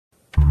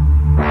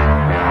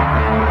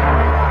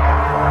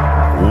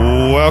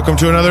welcome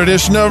to another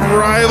edition of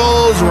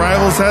Rivals.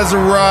 Rivals has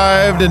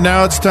arrived, and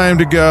now it's time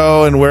to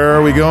go. And where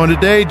are we going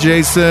today,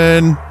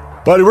 Jason?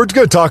 Buddy, we're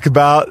going to talk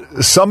about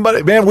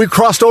somebody. Man, we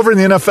crossed over in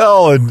the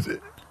NFL and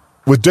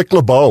with Dick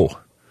Lebeau.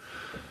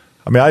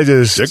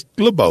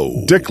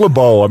 Dick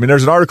Lebeau. I mean,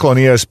 there's an article on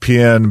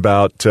ESPN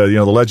about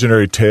the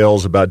legendary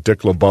tales about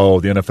Dick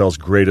Lebeau, the NFL's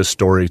greatest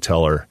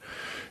storyteller.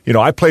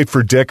 I played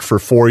for Dick for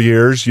 4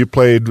 years. You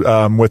played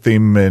with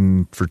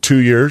him for 2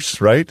 years,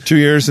 right? 2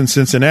 years in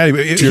Cincinnati.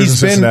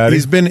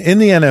 He's been in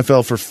the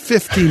NFL for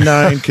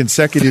 59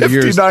 consecutive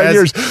years. 59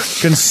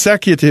 years.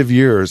 Consecutive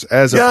years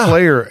as a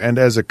player and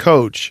as a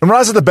coach. And when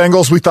I was at the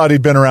Bengals, we thought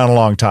he'd been around a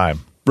long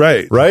time.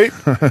 Right.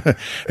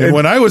 And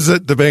when I was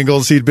at the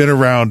Bengals, he'd been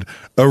around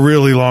a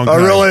really long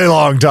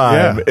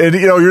time. Yeah. And,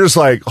 you're just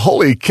like,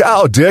 holy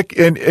cow, Dick.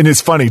 And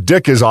it's funny,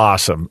 Dick is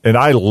awesome. And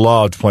I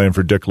loved playing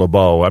for Dick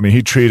Lebeau. I mean,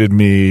 he treated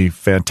me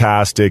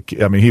fantastic.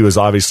 I mean, he was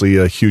obviously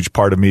a huge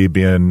part of me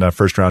being a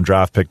first-round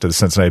draft pick to the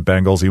Cincinnati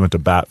Bengals. He went to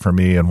bat for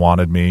me and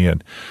wanted me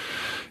and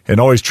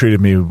always treated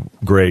me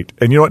great.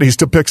 And you know what? He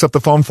still picks up the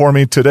phone for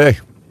me today.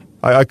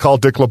 I call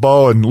Dick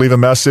Lebeau and leave a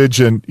message.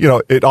 And,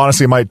 it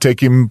honestly might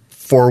take him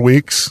 4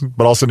 weeks,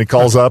 but all of a sudden he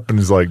calls up and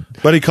he's like,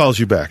 but he calls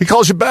you back.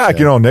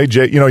 Yeah. Nate,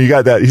 you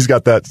got that. He's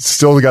got that,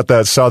 still got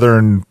that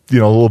Southern, a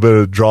little bit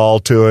of drawl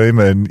to him.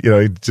 And,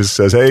 he just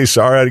says, hey,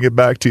 sorry I didn't get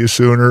back to you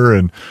sooner.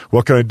 And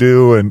what can I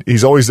do? And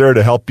he's always there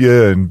to help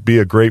you and be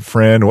a great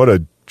friend. What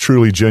a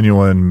truly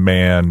genuine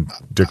man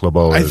Dick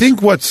Lebeau is. I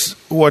think what's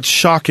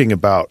shocking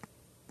about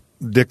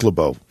Dick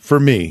Lebeau for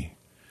me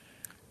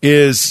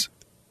is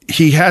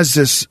he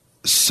has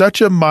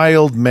such a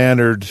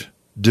mild-mannered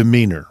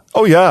demeanor.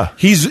 Oh yeah,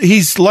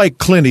 he's like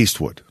Clint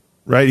Eastwood,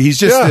 right? He's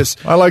just this.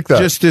 I like that.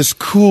 Just this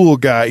cool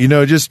guy,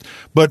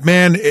 But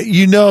man, that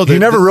he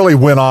never really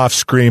went off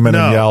screaming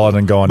and yelling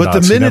and going nuts.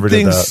 But the minute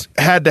things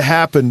had to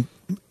happen,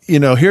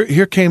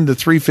 here came the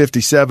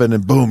 357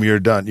 and boom,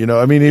 you're done.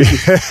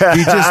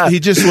 He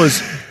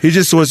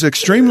just was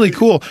extremely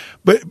cool.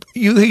 But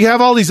you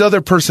have all these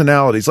other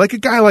personalities, like a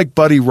guy like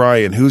Buddy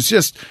Ryan, who's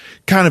just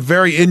kind of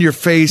very in your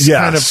face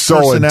kind of so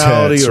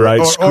personality, intense,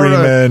 right?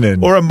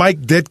 Screaming or a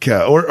Mike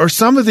Ditka or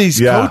some of these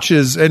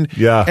coaches, and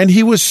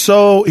he was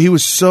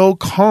so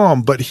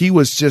calm, but he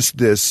was just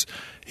this.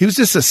 He was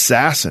this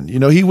assassin.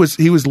 He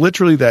was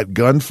literally that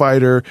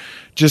gunfighter,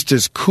 just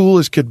as cool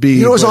as could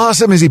be. What was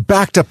awesome is he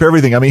backed up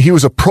everything. I mean, he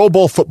was a Pro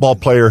Bowl football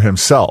player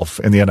himself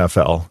in the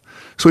NFL.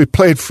 So he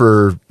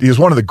was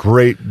one of the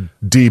great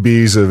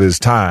DBs of his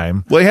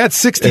time. Well, he had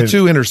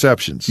 62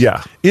 interceptions.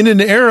 Yeah. In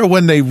an era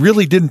when they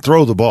really didn't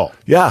throw the ball.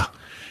 Yeah.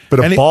 But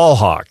a ball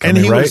hawk.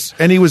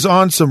 He was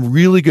on some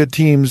really good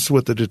teams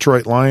with the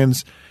Detroit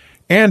Lions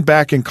and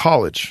back in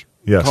college.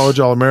 Yes. College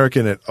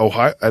All-American at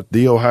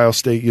the Ohio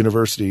State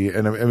University.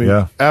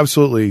 And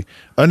absolutely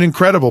an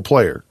incredible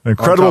player. An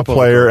incredible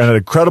player and an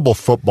incredible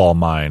football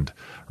mind,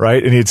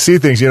 right? And he'd see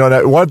things,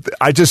 I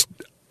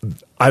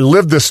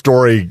lived this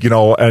story,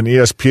 on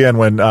ESPN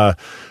when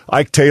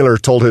Ike Taylor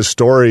told his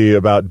story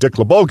about Dick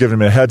Lebeau giving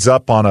him a heads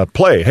up on a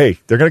play. Hey,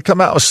 they're going to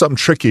come out with something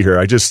tricky here.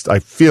 I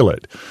feel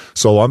it.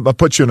 So I'm going to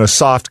put you in a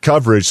soft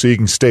coverage so you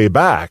can stay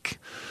back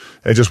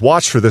and just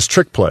watch for this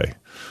trick play.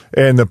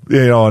 And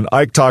and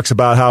Ike talks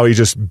about how he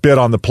just bit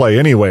on the play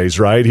anyways,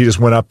 right? He just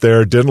went up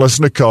there, didn't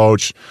listen to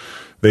coach.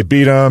 They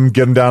beat him,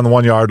 get him down the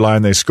 1 yard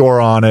line. They score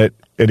on it.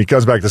 And he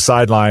comes back to the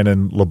sideline,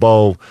 and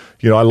Lebeau,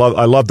 I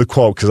love the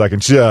quote because I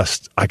can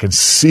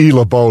see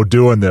Lebeau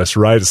doing this,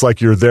 right? It's like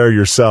you're there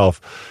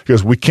yourself. He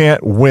goes, we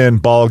can't win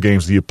ball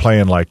games with you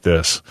playing like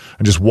this,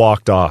 and just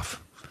walked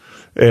off.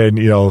 And,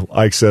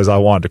 Ike says, I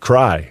wanted to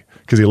cry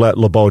because he let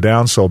Lebeau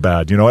down so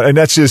bad, and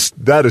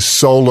that is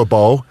so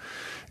Lebeau.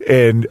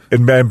 And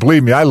man,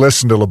 believe me, I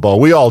listened to Lebeau.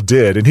 We all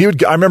did. And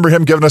I remember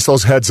him giving us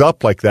those heads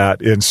up like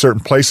that in certain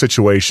play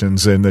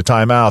situations in the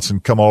timeouts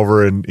and come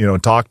over and,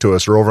 talk to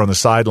us, or over on the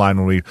sideline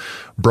when we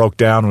broke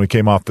down when we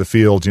came off the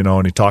field,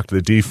 and he talked to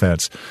the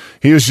defense.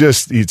 He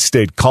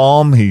stayed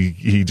calm.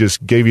 He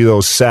just gave you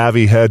those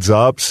savvy heads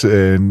ups,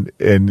 and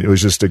it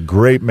was just a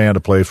great man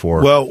to play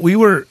for. Well, we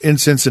were in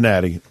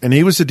Cincinnati and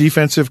he was the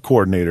defensive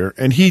coordinator,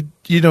 and he'd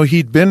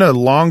been a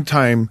long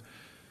time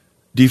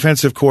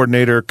defensive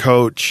coordinator,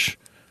 coach.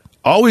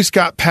 Always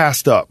got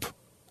passed up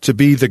to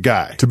be the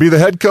guy. To be the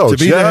head coach.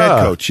 The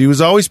head coach. He was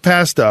always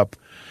passed up.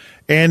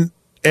 And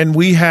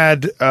we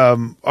had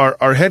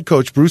our head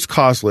coach, Bruce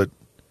Coslet,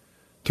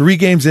 3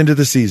 games into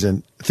the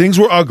season. Things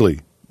were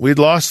ugly. We'd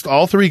lost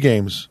all 3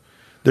 games.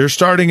 They're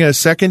starting a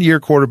second-year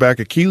quarterback,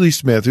 Akili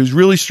Smith, who's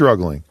really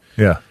struggling.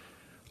 Yeah.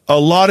 A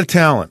lot of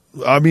talent.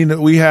 I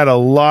mean, we had a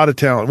lot of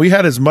talent. We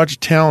had as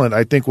much talent,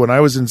 I think, when I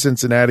was in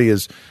Cincinnati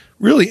as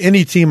really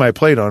any team I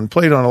played on.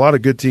 Played on a lot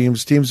of good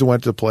teams that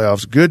went to the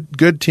playoffs,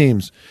 good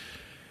teams.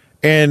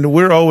 And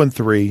we're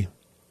 0-3.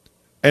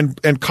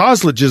 And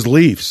Coslet just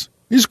leaves.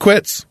 He just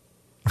quits.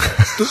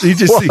 He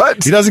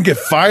doesn't get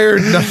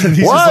fired, nothing.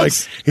 He's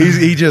just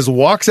he just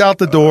walks out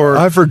the door.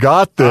 I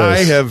forgot this.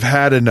 I have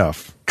had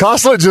enough.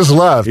 Coslet just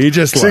left. He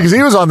just left. Because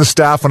he was on the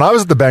staff when I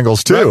was at the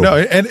Bengals, too. Right, no,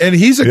 and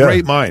he's a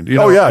great mind. You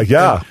know? Oh,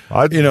 yeah.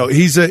 And,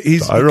 he's I really he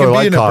can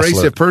like be an Coslet.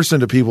 abrasive person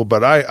to people,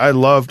 but I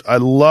loved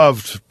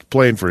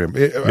playing for him.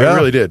 I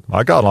really did.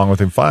 I got along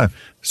with him fine.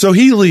 So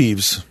he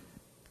leaves,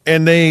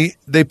 and they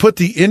put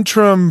the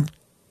interim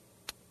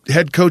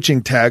head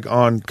coaching tag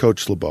on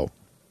Coach Lebeau.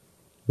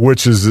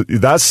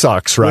 That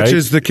sucks, right? Which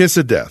is the kiss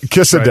of death.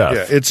 Kiss of death.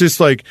 Yeah, it's just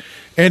like,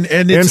 and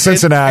it's, in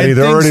Cincinnati, and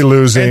they're things, already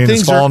losing,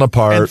 it's falling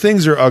apart. And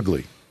things are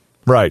ugly.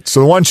 Right. So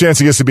the one chance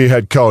he gets to be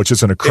head coach,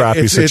 it's in a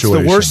crappy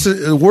situation. It's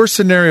the worst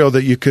scenario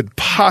that you could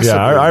possibly.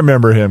 Yeah, I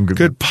remember him.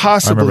 Could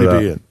possibly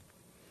be in.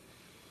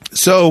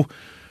 So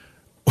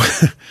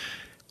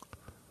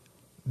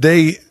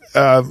they,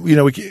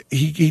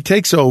 he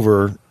takes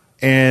over,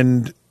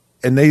 and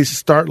they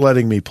start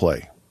letting me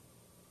play.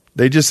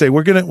 They just say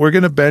we're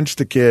gonna bench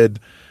the kid,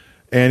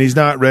 and he's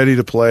not ready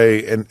to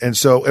play, and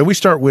we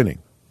start winning.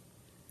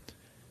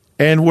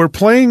 And we're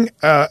playing.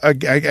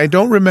 I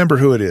don't remember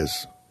who it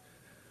is,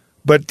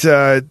 but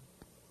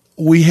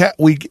we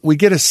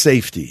get a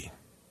safety,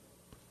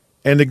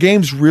 and the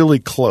game's really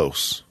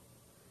close,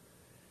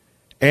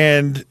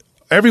 and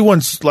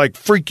everyone's like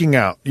freaking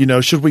out.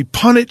 Should we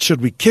punt it?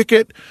 Should we kick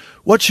it?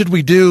 What should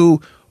we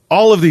do?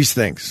 All of these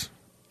things.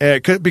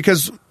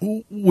 Because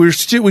we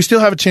still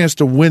have a chance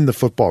to win the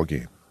football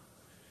game.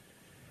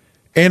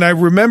 And I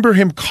remember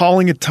him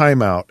calling a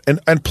timeout,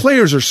 and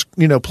players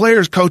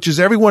are, coaches,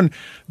 everyone,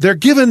 they're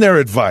giving their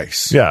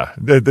advice. Yeah.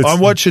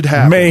 On what should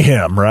happen.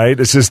 Mayhem, right?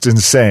 It's just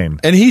insane.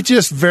 And he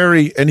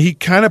he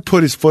kind of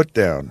put his foot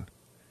down,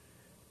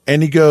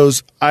 and he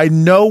goes, I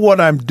know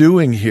what I'm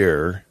doing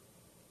here.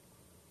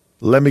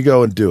 Let me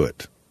go and do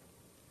it.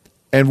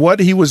 And what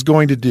he was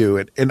going to do,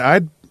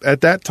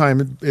 at that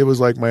time, it was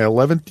like my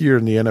 11th year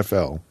in the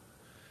NFL.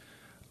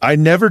 I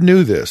never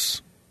knew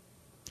this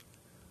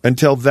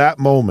until that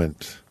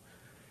moment.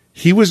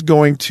 He was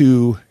going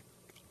to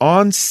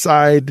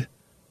onside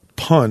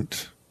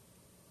punt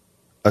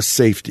a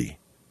safety.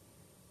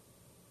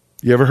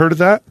 You ever heard of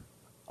that?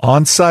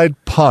 Onside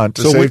punt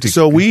a safety.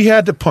 So we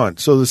had to punt.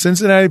 So the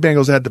Cincinnati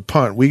Bengals had to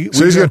punt. So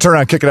he's going to turn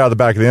around and kick it out of the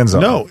back of the end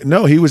zone.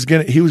 No, he was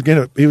going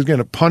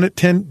to punt it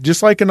 10,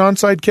 just like an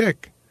onside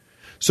kick.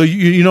 So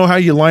you know how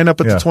you line up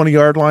at the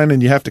 20-yard line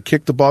and you have to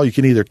kick the ball? You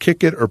can either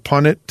kick it or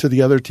punt it to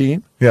the other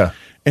team. Yeah.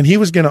 And he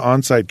was going to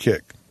onside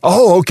kick.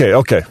 Oh, okay.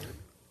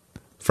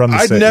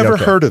 I'd never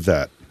heard of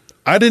that.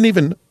 I didn't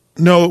even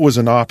know it was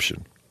an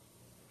option.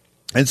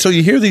 And so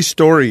you hear these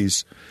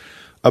stories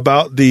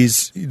about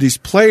these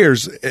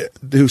players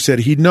who said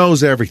he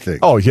knows everything.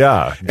 Oh,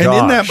 yeah.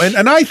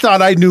 And I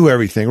thought I knew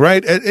everything,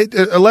 right?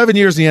 11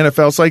 years in the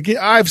NFL, it's like,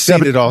 I've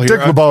seen it all here.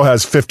 Dick Lebeau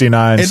has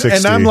 59, 60.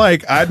 And I'm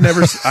like, I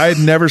had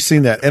never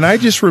seen that. And I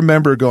just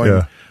remember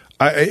going,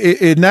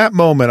 in that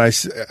moment,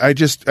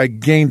 I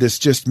gained this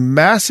just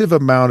massive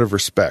amount of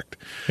respect,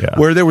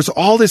 where there was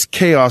all this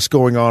chaos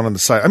going on the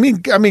side. I mean,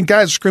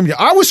 guys were screaming.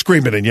 I was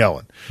screaming and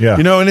yelling,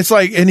 and it's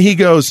like, and he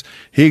goes,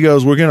 we're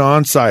going to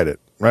onside it.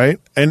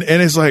 Right. And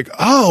it's like,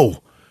 oh,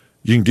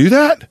 you can do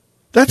that?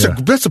 That's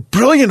a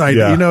brilliant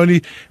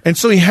idea, and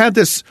so he had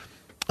this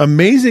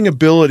amazing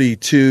ability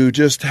to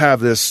just have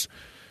this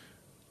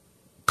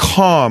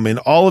calm in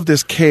all of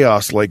this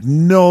chaos like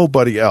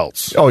nobody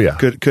else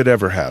could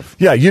ever have.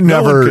 Yeah, he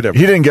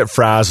didn't get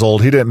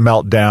frazzled, he didn't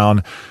melt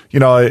down. In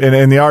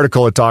the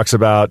article it talks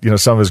about,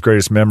 some of his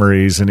greatest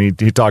memories, and he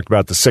talked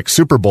about the 6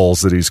 Super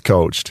Bowls that he's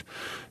coached.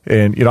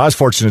 And I was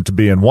fortunate to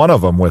be in one of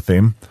them with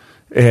him.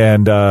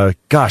 And, I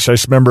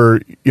just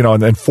remember,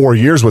 and then 4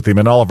 years with him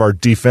in all of our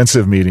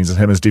defensive meetings and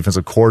him as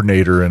defensive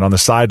coordinator and on the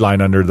sideline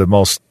under the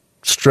most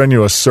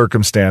strenuous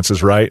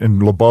circumstances, right?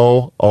 And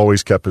Lebeau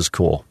always kept his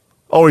cool.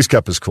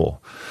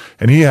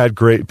 And he had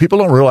people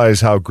don't realize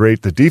how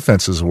great the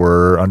defenses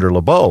were under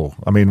Lebeau.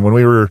 I mean, when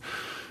we were,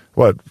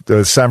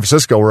 San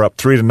Francisco were up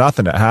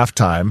 3-0 at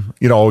halftime,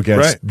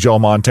 against Joe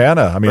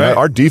Montana. I mean,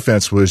 our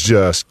defense was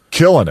just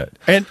killing it.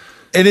 And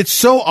it's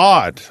so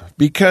odd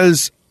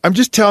because I'm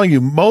just telling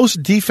you,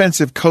 most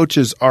defensive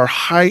coaches are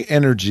high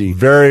energy,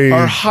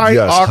 are high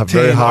octane,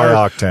 very high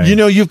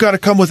octane. You've got to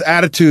come with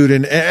attitude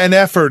and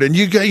effort, and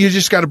you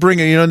just got to bring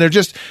it. And they're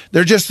just these,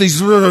 they're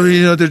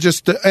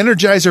just the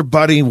Energizer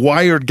Bunny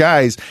wired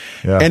guys,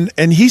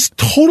 and he's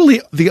totally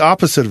the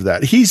opposite of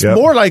that. He's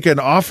more like an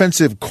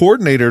offensive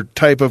coordinator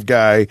type of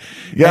guy,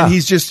 and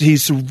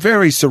he's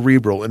very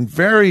cerebral and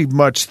very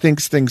much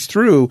thinks things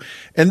through.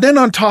 And then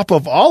on top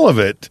of all of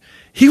it,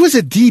 he was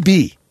a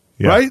DB.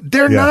 Right?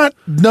 They're not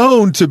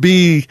known to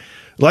be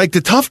like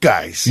the tough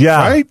guys. Yeah.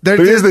 Right? But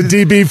he's the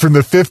DB from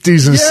the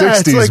 50s and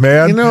 60s, like,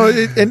 man.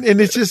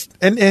 And it's just,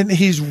 and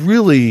he's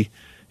really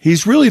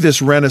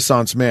this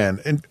Renaissance man.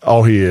 And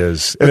he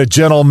is. And a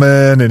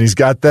gentleman, and he's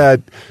got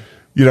that,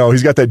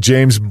 he's got that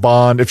James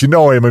Bond. If you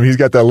know him, he's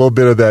got that little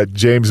bit of that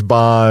James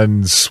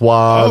Bond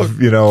suave,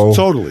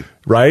 Totally.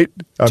 Right?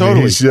 I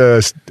mean, he's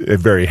just a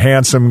very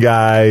handsome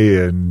guy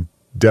and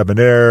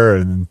debonair,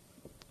 and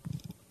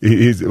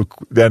he's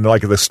then,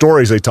 like the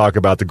stories they talk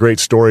about, the great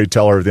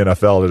storyteller of the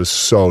NFL, that is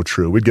so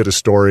true. We'd get a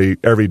story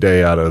every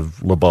day out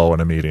of Lebeau in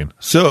a meeting.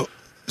 So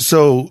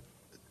So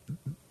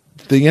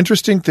the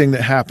interesting thing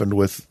that happened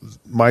with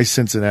my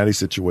Cincinnati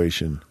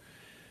situation,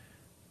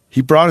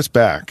 he brought us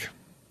back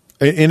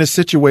in a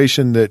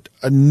situation that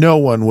no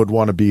one would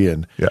want to be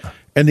in. Yeah.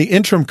 And the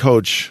interim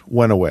coach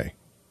went away,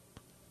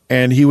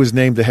 and he was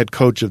named the head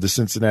coach of the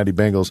Cincinnati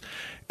Bengals.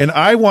 And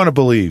I want to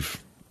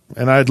believe,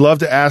 and I'd love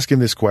to ask him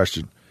this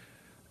question,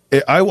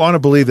 I want to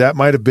believe that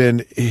might have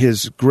been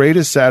his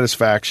greatest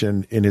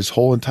satisfaction in his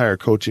whole entire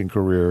coaching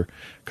career,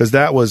 because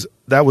that was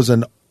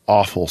an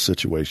awful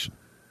situation.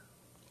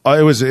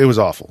 It was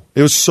awful.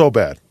 It was so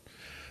bad.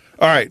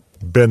 All right.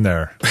 Been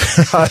there.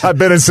 I've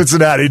been in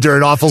Cincinnati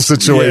during awful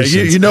situations.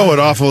 Yeah, you know what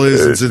awful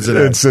is in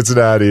Cincinnati. In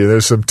Cincinnati,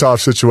 there's some tough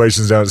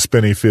situations down at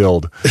Spinney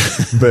Field.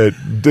 But,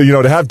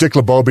 to have Dick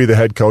Lebeau be the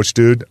head coach,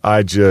 dude,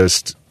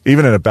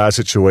 even in a bad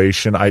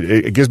situation,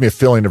 it gives me a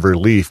feeling of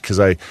relief,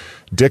 because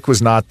Dick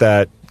was not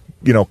that,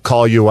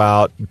 call you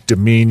out,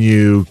 demean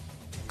you,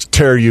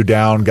 tear you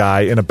down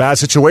guy in a bad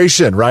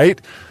situation, right?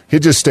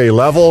 He'd just stay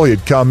level.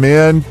 He'd come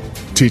in,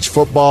 teach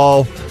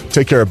football,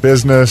 take care of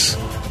business.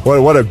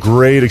 What a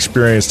great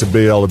experience to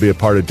be able to be a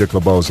part of Dick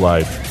LeBeau's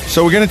life.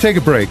 So we're going to take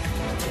a break.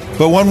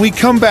 But when we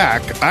come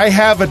back, I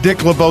have a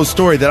Dick LeBeau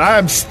story that I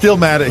am still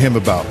mad at him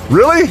about.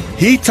 Really?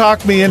 He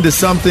talked me into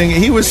something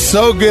he was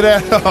so good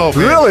at. Oh,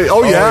 really?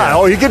 Oh, yeah.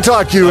 Oh, he can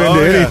talk you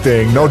into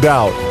anything, no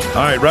doubt. All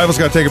right, Rivals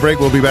got to take a break.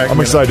 We'll be back. I'm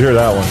excited to hear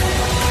that one.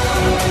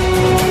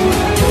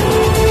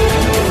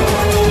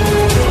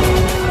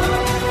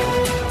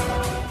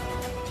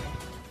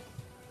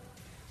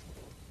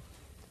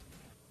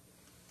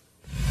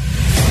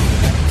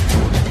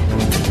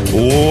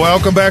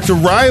 Welcome back to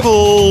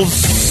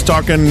Rivals,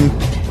 talking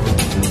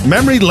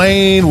memory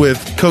lane with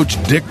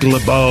Coach Dick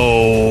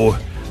Lebeau.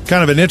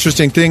 Kind of an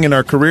interesting thing in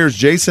our careers.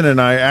 Jason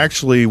and I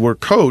actually were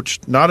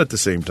coached, not at the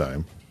same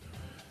time.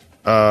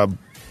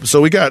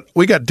 So we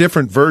got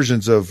different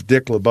versions of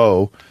Dick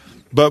Lebeau,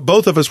 but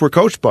both of us were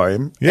coached by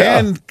him,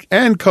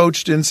 and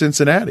coached in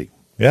Cincinnati.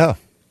 Yeah,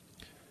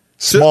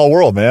 small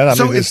world, man.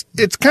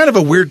 It's kind of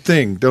a weird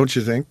thing, don't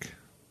you think,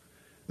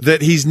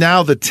 that he's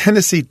now the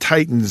Tennessee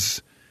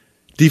Titans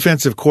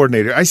defensive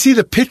coordinator. I see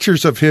the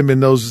pictures of him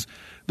in those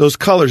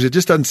colors. It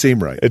just doesn't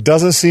seem right. It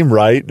doesn't seem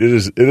right.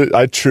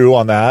 I true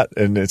on that,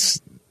 and it's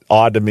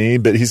odd to me.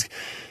 But he's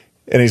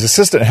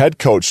assistant head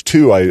coach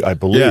too, I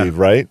believe,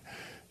 right?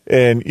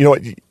 And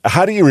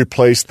how do you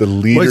replace the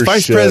leadership? Well,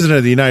 he's vice president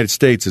of the United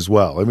States as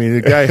well. I mean,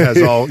 the guy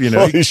has all,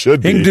 well, he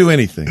should be. He can do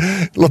anything.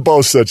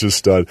 LeBeau's such a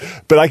stud.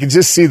 But I can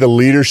just see the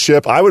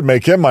leadership. I would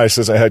make him my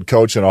assistant head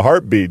coach in a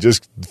heartbeat,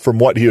 just from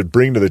what he would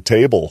bring to the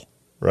table.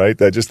 Right?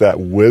 That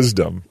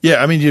wisdom. Yeah,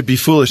 I mean, you'd be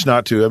foolish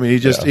not to. I mean,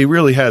 he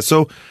really has.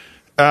 So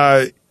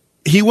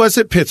he was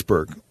at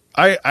Pittsburgh.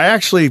 I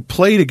actually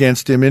played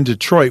against him in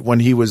Detroit when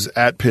he was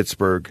at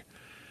Pittsburgh.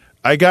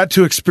 I got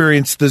to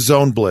experience the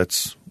zone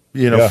blitz,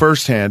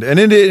 firsthand, and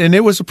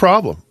it was a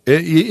problem.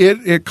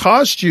 It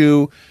caused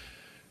you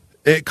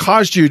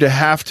to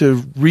have to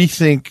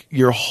rethink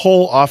your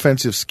whole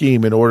offensive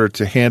scheme in order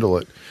to handle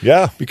it.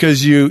 Yeah,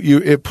 because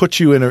it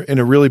puts you in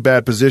a really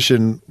bad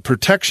position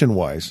protection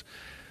wise.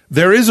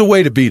 There is a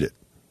way to beat it.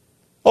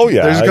 Oh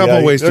yeah, there's a couple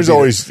of ways. There's to beat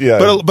always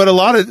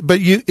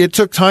it. It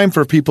took time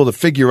for people to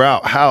figure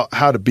out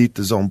how to beat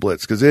the zone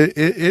blitz, because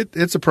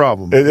it's a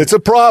problem. It's a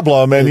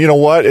problem, and you know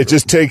what? It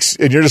just takes,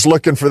 and you're just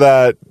looking for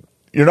that.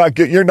 You're not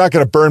going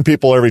to burn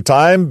people every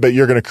time, but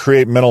you're going to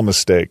create mental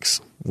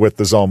mistakes with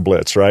the zone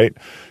blitz, right?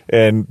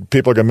 And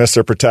people are going to miss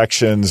their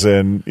protections,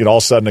 and all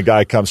of a sudden a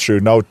guy comes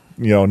through no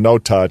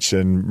touch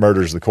and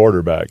murders the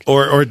quarterback.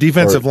 Or a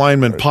defensive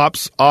lineman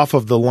pops off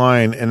of the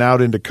line and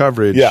out into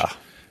coverage. Yeah.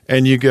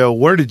 And you go,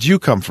 where did you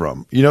come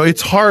from?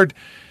 It's hard.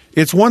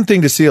 It's one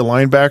thing to see a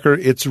linebacker.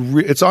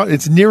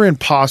 It's near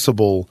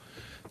impossible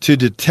to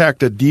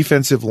detect a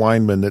defensive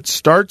lineman that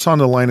starts on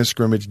the line of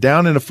scrimmage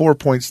down in a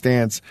 4-point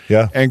stance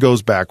and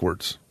goes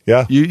backwards.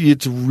 Yeah.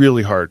 It's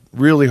really hard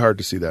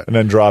to see that. And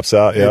then drops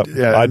out. Yep.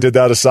 Yeah. I did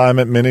that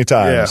assignment many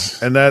times.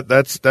 Yeah. And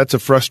that's a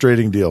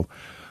frustrating deal.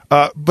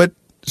 But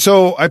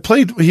so I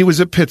played, he was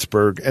at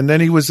Pittsburgh, and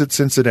then he was at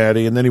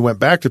Cincinnati, and then he went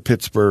back to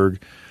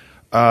Pittsburgh.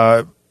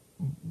 That's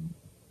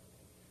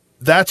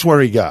where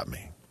he got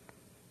me.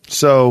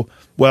 So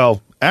I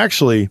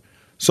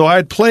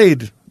had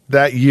played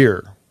that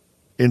year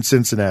in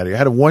Cincinnati. I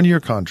had a 1-year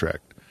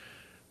contract,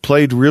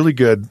 played really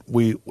good.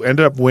 We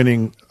ended up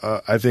winning,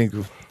 I think,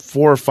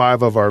 4 or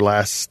 5 of our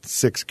last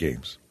 6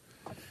 games.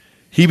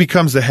 He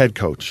becomes the head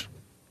coach.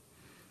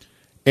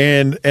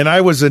 And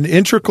I was an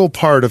integral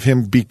part of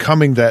him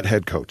becoming that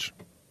head coach.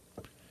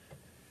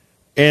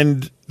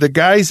 And the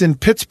guys in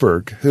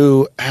Pittsburgh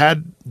who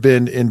had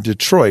been in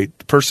Detroit,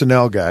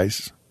 personnel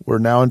guys, were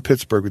now in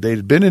Pittsburgh. They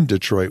had been in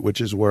Detroit, which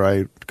is where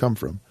I come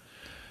from.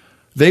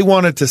 They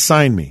wanted to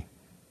sign me.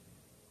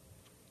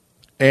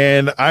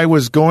 And I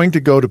was going to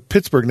go to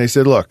Pittsburgh, and they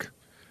said, look, I'm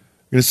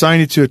going to sign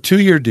you to a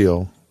 2-year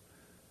deal.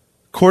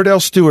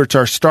 Cordell Stewart's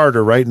our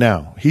starter right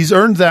now. He's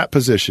earned that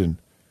position.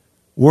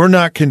 We're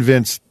not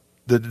convinced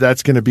that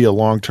that's going to be a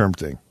long-term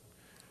thing.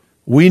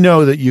 We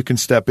know that you can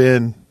step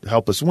in,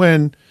 help us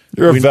win.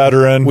 You're a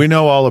veteran. We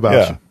know all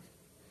about you.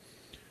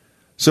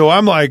 So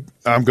I'm like,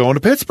 I'm going to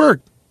Pittsburgh.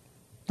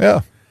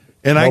 Yeah.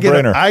 And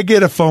No-brainer. I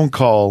get a phone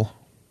call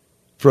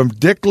from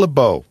Dick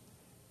Lebeau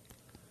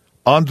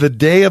on the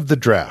day of the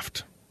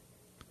draft.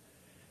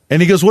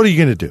 And he goes, what are you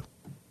going to do?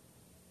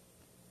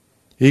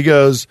 He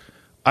goes,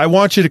 I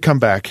want you to come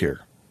back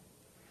here.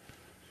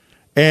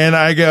 And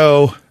I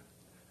go,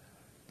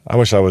 I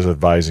wish I was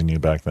advising you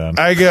back then.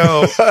 I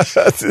go,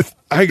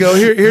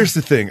 here's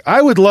the thing.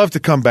 I would love to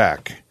come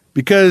back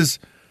because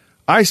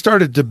I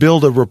started to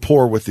build a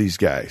rapport with these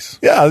guys.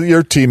 Yeah,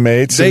 your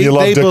teammates, and you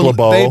love Dick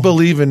Lebeau. They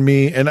believe in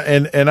me, and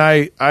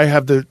I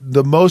have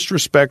the most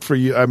respect for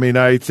you. I mean,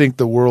 I think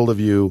the world of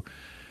you.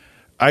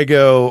 I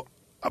go,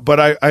 but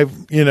I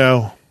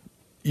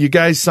you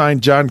guys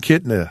signed John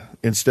Kitna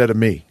instead of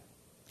me.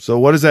 So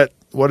what does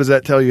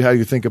that tell you how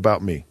you think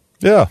about me?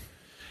 Yeah.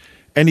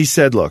 And he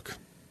said, look,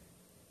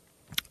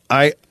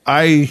 I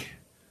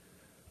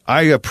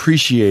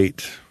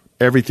appreciate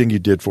everything you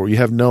did for me. You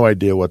have no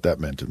idea what that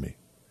meant to me.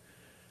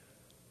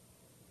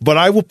 But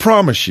I will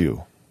promise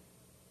you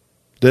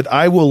that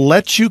I will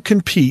let you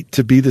compete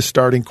to be the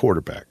starting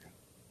quarterback.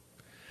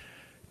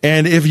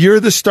 And if you're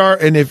the star,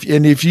 and if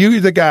you're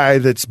the guy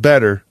that's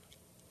better,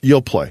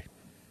 you'll play.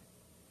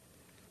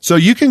 So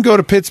you can go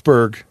to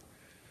Pittsburgh,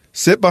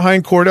 sit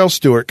behind Cordell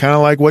Stewart, kind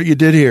of like what you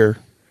did here,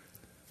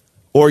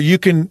 or you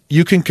can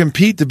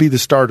compete to be the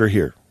starter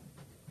here.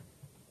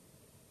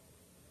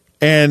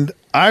 And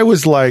I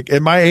was like,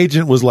 and my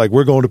agent was like,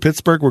 we're going to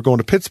Pittsburgh, we're going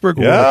to Pittsburgh,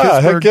 we're going to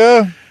Pittsburgh.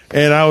 Heck yeah.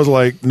 And I was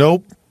like,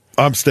 nope,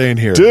 I'm staying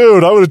here.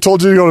 Dude, I would have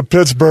told you to go to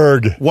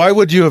Pittsburgh. Why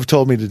would you have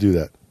told me to do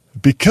that?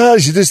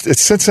 Because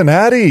it's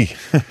Cincinnati.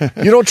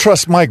 You don't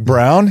trust Mike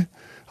Brown.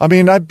 I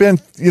mean, I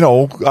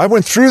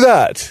went through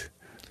that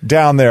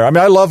down there. I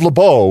mean, I love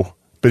Lebeau,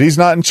 but he's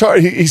not in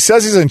charge. He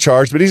says he's in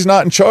charge, but he's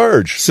not in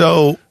charge.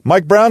 So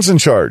Mike Brown's in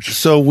charge.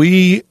 So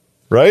we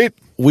go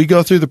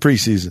through the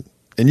preseason,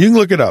 and you can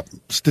look it up.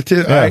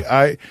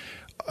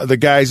 The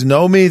guys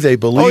know me. They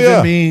believe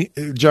in me.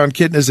 John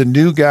Kitna is a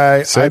new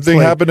guy. Same thing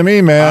happened to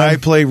me, man. I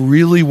play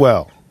really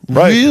well.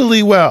 Right.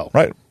 Really well.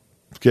 Right.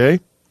 Okay.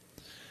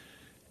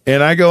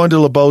 And I go into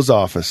LeBeau's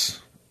office,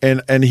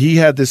 and he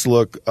had this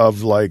look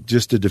of like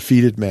just a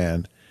defeated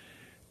man.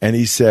 And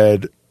he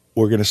said,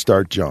 we're going to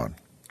start John.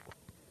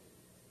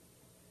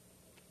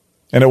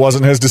 And it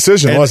wasn't his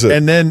decision, was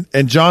it?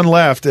 And John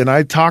left, and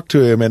I talked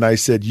to him, and I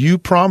said, you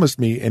promised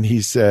me. And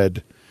he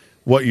said,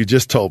 what you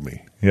just told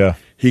me. Yeah.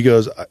 He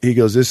goes,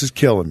 this is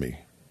killing me.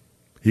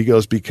 He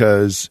goes,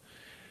 because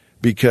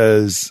they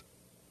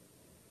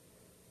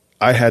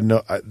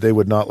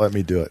would not let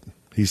me do it.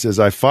 He says,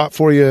 I fought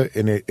for you,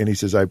 and he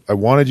says, I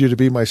wanted you to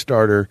be my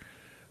starter,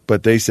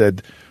 but they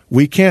said,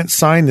 we can't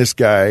sign this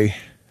guy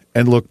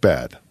and look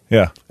bad.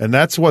 Yeah. And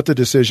that's what the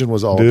decision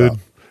was all Dude. about.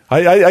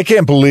 I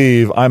can't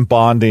believe I'm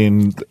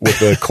bonding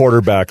with a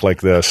quarterback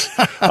like this.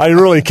 I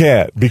really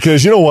can't.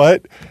 Because you know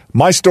what?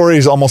 My story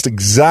is almost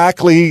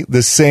exactly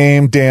the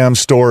same damn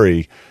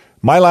story.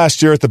 My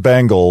last year at the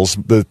Bengals,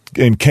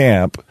 in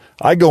camp,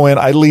 I go in,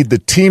 I lead the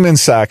team in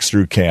sacks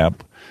through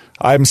camp.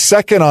 I'm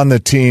second on the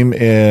team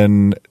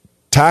in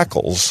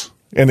tackles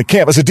in the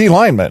camp as a D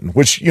lineman,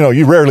 which,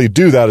 you rarely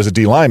do that as a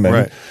D lineman.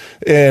 Right.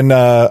 And,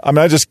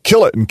 I just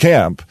kill it in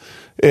camp.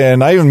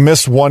 And I even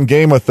missed one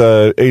game with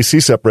the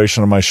AC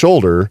separation on my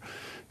shoulder.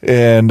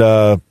 And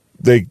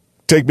they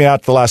take me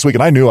out the last week,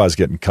 and I knew I was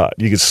getting cut.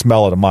 You could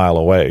smell it a mile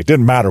away. It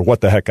didn't matter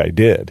what the heck I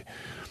did.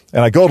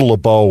 And I go to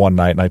Lebeau one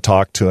night, and I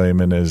talk to him,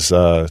 and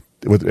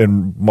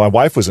and my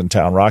wife was in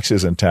town. Roxy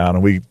was in town,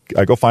 and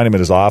I go find him at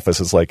his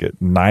office. It's like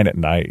at 9 at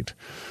night.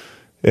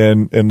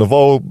 And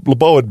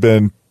Lebeau had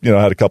been,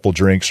 had a couple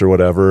drinks or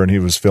whatever, and he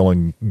was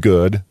feeling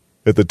good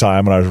at the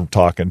time when I was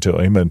talking to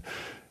him. And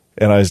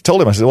I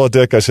told him, I said, well,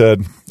 Dick, I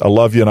said, I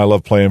love you and I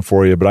love playing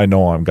for you, but I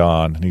know I'm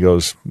gone. And he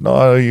goes,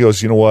 no, you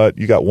know what?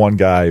 You got one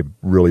guy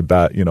really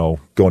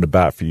going to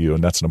bat for you,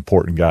 and that's an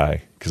important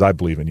guy because I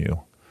believe in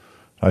you.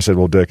 I said,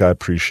 well, Dick, I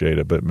appreciate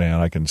it, but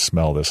man, I can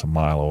smell this a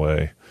mile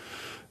away.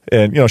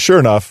 And, sure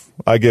enough,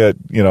 I get,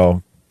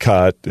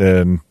 cut,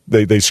 and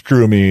they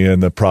screw me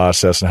in the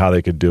process and how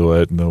they could do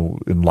it,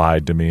 and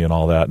lied to me and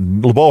all that.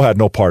 And Lebeau had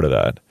no part of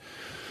that.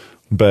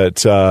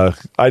 But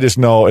I just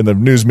know, and the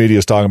news media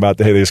is talking about,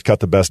 hey, they just cut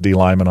the best D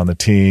lineman on the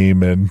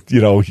team, and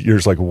you're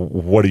just like,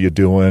 what are you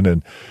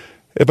doing?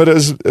 But it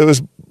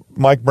was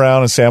Mike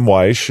Brown and Sam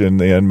Weish in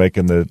the end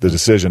making the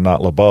decision,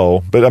 not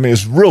Lebeau. But I mean,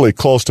 it's really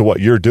close to what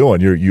you're doing.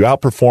 You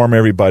outperform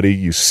everybody.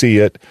 You see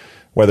it,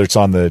 whether it's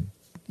on the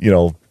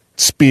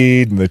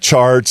speed and the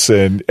charts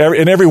and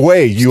in every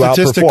way you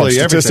outperform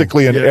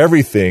statistically and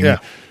everything. Yeah.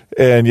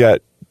 And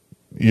yet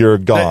you're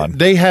gone.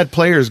 They had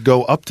players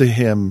go up to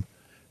him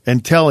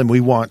and tell him, we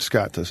want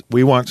Scott to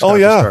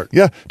start.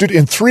 Yeah. Dude,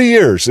 in 3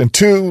 years, in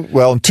 2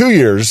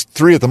 years,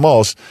 3 at the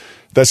most,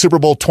 that Super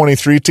Bowl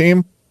 23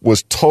 team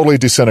was totally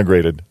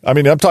disintegrated. I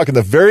mean, I'm talking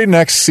the very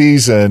next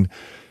season,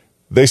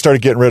 they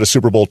started getting rid of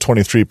Super Bowl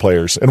 23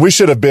 players. And we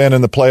should have been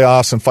in the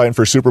playoffs and fighting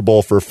for Super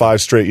Bowl for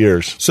 5 straight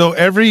years. So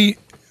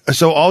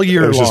all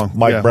year long. Just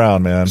Mike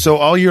Brown, man. So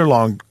all year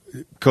long,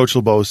 Coach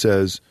Lebeau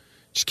says,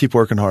 just keep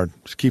working hard.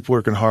 Just keep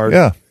working hard.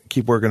 Yeah.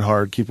 keep working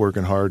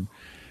hard,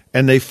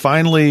 and they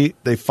finally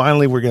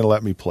were going to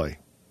let me play.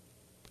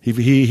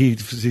 He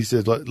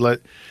said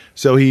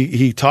so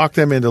he talked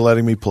them into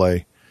letting me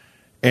play.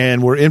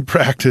 And we're in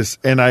practice,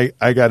 and I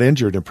got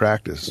injured in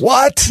practice.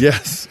 What?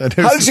 Yes. How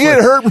did you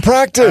get hurt in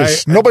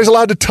practice? Nobody's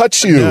allowed to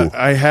touch you. Yeah,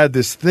 I had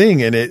this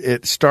thing, and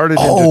it started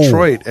in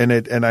Detroit,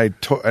 and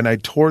I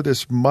tore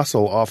this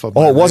muscle off of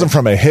my it wasn't rib.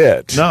 from a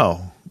hit.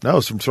 No, it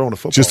was from throwing a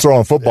football. Just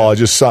throwing a football,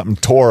 just something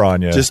tore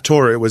on you. Just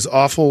tore. It was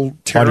awful,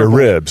 terrible. On your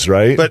ribs,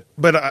 right? But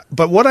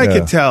what I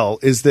could tell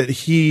is that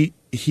he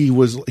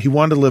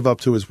wanted to live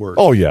up to his word.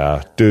 Oh,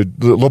 yeah.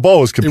 Dude,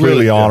 Lebeau is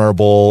completely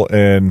honorable,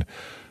 and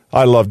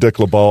I love Dick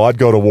Lebeau. I'd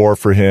go to war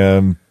for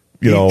him.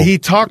 He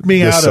talked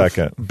me out of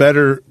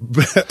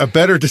a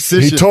better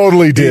decision. He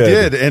totally He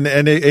did. did,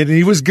 and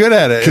he was good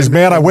at it. Because,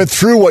 man, I went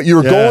through what you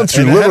were going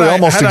through, literally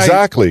almost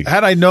exactly.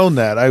 Had I known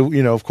that,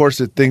 of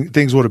course,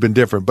 things would have been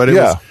different. But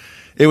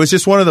it was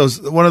just one of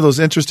those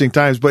interesting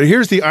times. But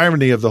here's the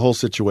irony of the whole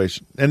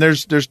situation, and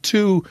there's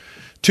two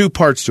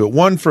parts to it.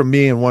 One from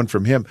me and one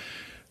from him.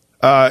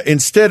 So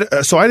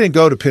I didn't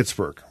go to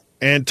Pittsburgh.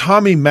 And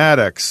Tommy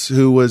Maddox,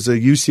 who was a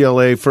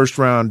UCLA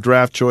first-round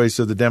draft choice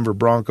of the Denver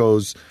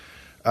Broncos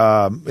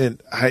in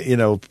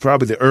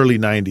probably the early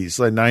 90s,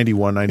 like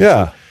 91, 92.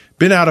 Yeah.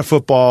 Been out of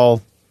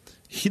football.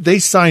 They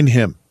signed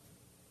him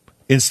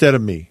instead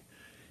of me.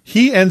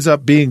 He ends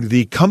up being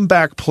the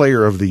comeback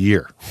player of the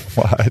year.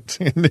 What?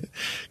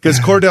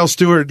 Because Cordell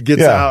Stewart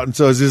gets out, and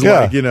so it's just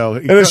like,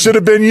 And it should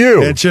have been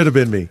you. It should have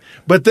been me.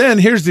 But then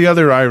here's the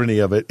other irony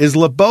of it, is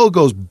Lebeau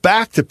goes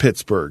back to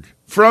Pittsburgh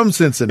from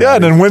Cincinnati. Yeah,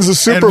 and then wins the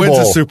Super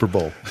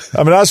Bowl.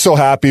 I mean, I was so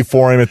happy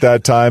for him at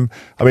that time.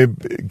 I mean,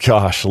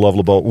 gosh, I love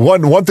Lebeau.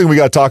 One thing we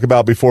got to talk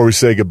about before we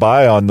say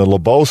goodbye on the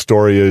Lebeau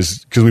story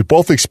is, because we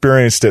both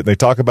experienced it, and they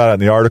talk about it in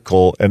the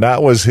article, and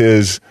that was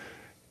his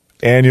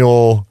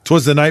annual...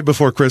 Twas the night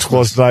before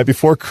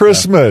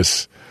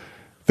Christmas.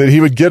 That he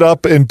would get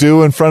up and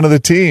do in front of the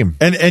team.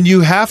 And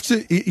you have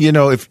to,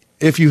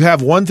 if you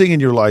have one thing in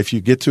your life you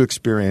get to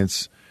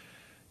experience,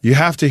 you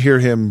have to hear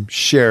him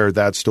share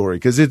that story,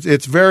 because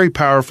it's very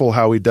powerful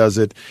how he does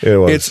it. It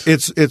was.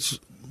 It's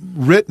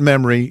written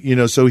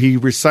memory, so he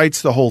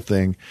recites the whole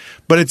thing,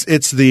 but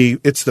it's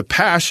the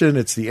passion,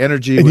 it's the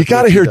energy. And you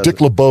got to hear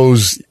Dick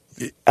LeBeau's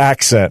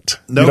accent.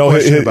 No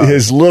question about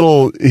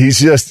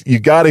it. You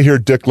got to hear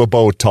Dick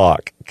LeBeau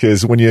talk,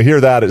 because when you hear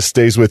that, it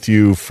stays with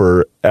you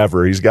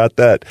forever. He's got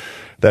that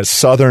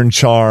Southern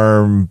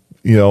charm,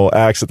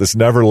 accent that's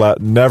never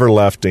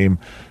left him.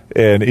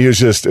 And it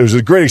was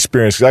a great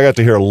experience, because I got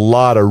to hear a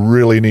lot of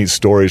really neat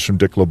stories from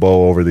Dick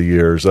LeBeau over the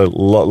years. I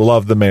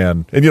love the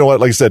man. And you know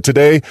what? Like I said,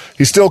 today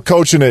he's still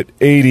coaching at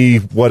 80,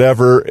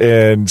 whatever,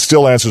 and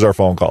still answers our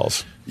phone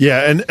calls.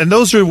 Yeah, and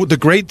those are the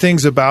great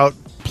things about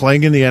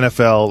playing in the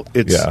NFL.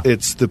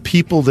 It's the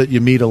people that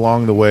you meet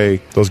along the way.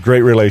 Those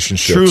great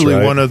relationships. Truly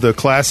right? one of the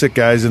classic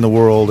guys in the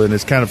world, and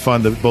it's kind of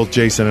fun that both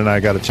Jason and I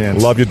got a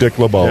chance. Love you, Dick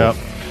LeBeau. Yeah.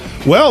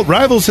 Well,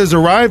 Rivals has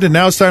arrived, and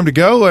now it's time to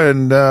go,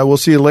 and we'll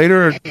see you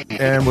later.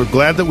 And we're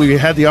glad that we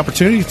had the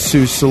opportunity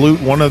to salute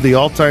one of the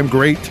all-time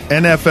great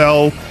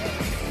NFL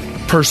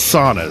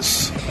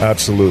personas.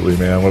 Absolutely,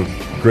 man. What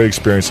a great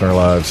experience in our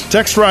lives.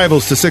 Text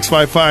Rivals to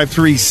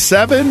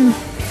 65537.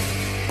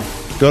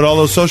 Go to all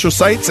those social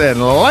sites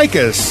and like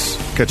us.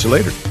 Catch you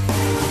later.